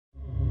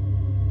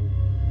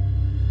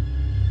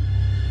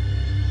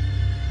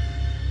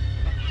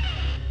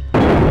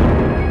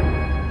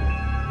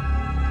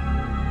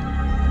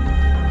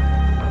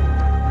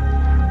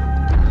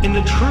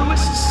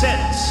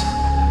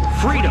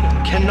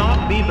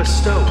be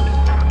bestowed,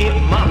 it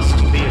must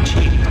be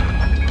achieved.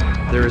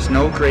 There is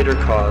no greater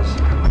cause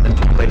than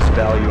to place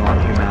value on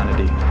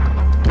humanity.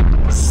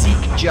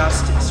 Seek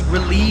justice,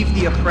 relieve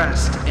the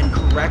oppressed, and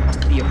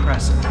correct the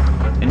oppressor.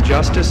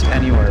 Injustice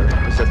anywhere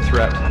is a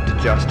threat to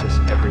justice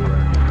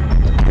everywhere.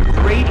 The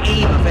great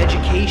aim of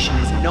education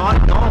is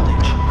not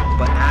knowledge,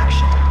 but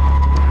action.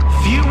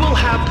 Few will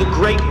have the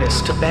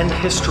greatness to bend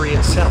history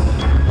itself,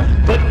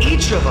 but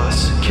each of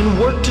us can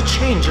work to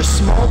change a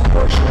small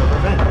portion of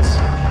events.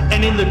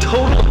 And in the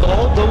total of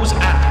all those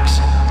acts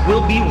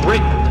will be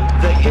written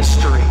the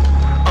history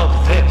of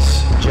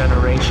this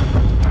generation.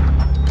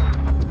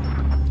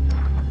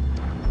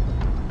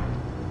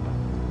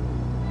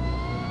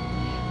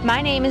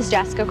 My name is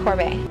Jessica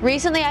Corbet.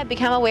 Recently, I've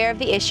become aware of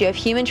the issue of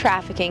human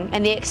trafficking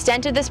and the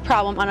extent of this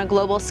problem on a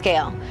global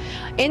scale.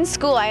 In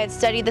school, I had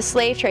studied the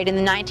slave trade in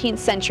the 19th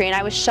century, and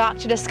I was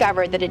shocked to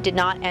discover that it did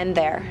not end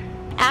there.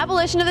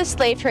 Abolition of the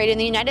slave trade in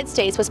the United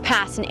States was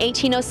passed in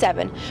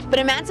 1807, but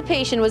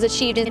emancipation was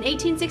achieved in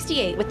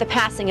 1868 with the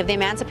passing of the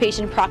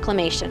Emancipation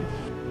Proclamation.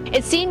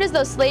 It seemed as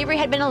though slavery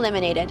had been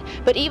eliminated,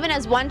 but even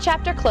as one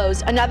chapter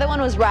closed, another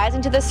one was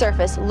rising to the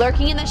surface,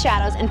 lurking in the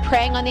shadows and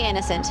preying on the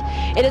innocent.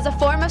 It is a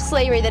form of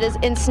slavery that has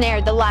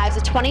ensnared the lives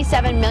of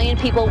 27 million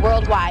people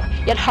worldwide,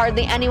 yet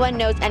hardly anyone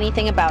knows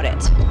anything about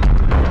it.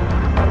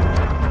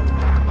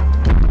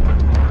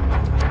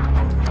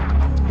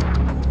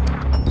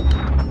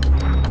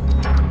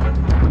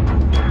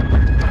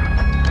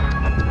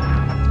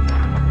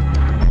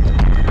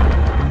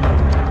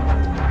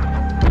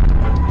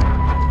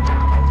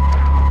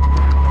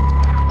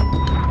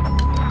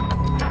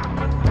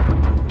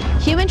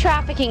 Human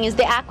trafficking is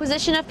the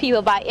acquisition of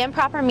people by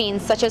improper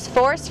means such as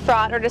force,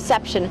 fraud, or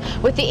deception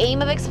with the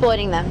aim of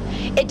exploiting them.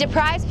 It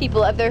deprives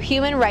people of their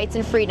human rights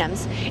and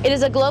freedoms. It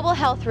is a global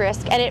health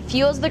risk, and it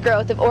fuels the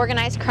growth of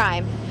organized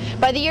crime.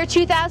 By the year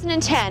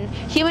 2010,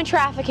 human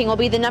trafficking will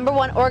be the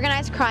 #1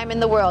 organized crime in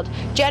the world,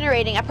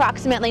 generating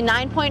approximately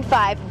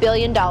 $9.5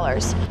 billion.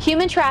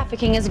 Human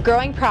trafficking is a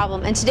growing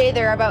problem, and today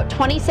there are about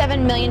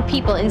 27 million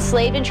people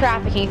enslaved in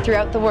trafficking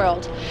throughout the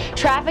world.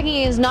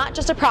 Trafficking is not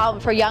just a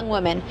problem for young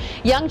women.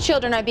 Young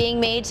children are being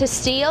made to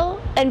steal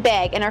and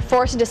beg and are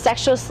forced into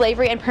sexual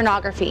slavery and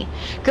pornography.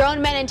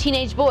 Grown men and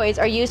teenage boys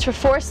are used for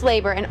forced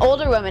labor, and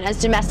older women as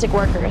domestic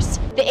workers.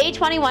 The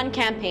A21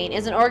 campaign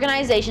is an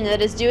organization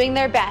that is doing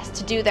their best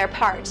to do their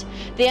part.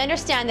 They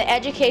understand that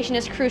education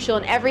is crucial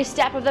in every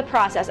step of the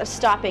process of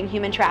stopping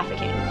human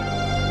trafficking.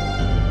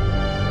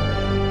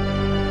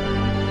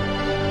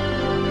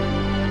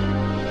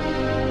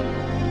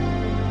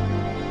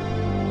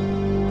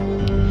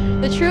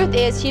 The truth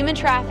is, human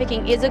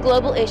trafficking is a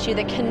global issue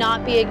that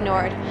cannot be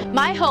ignored.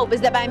 My hope is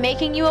that by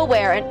making you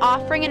aware and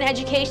offering an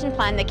education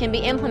plan that can be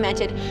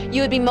implemented,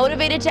 you would be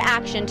motivated to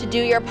action to do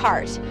your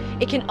part.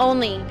 It can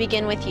only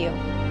begin with you.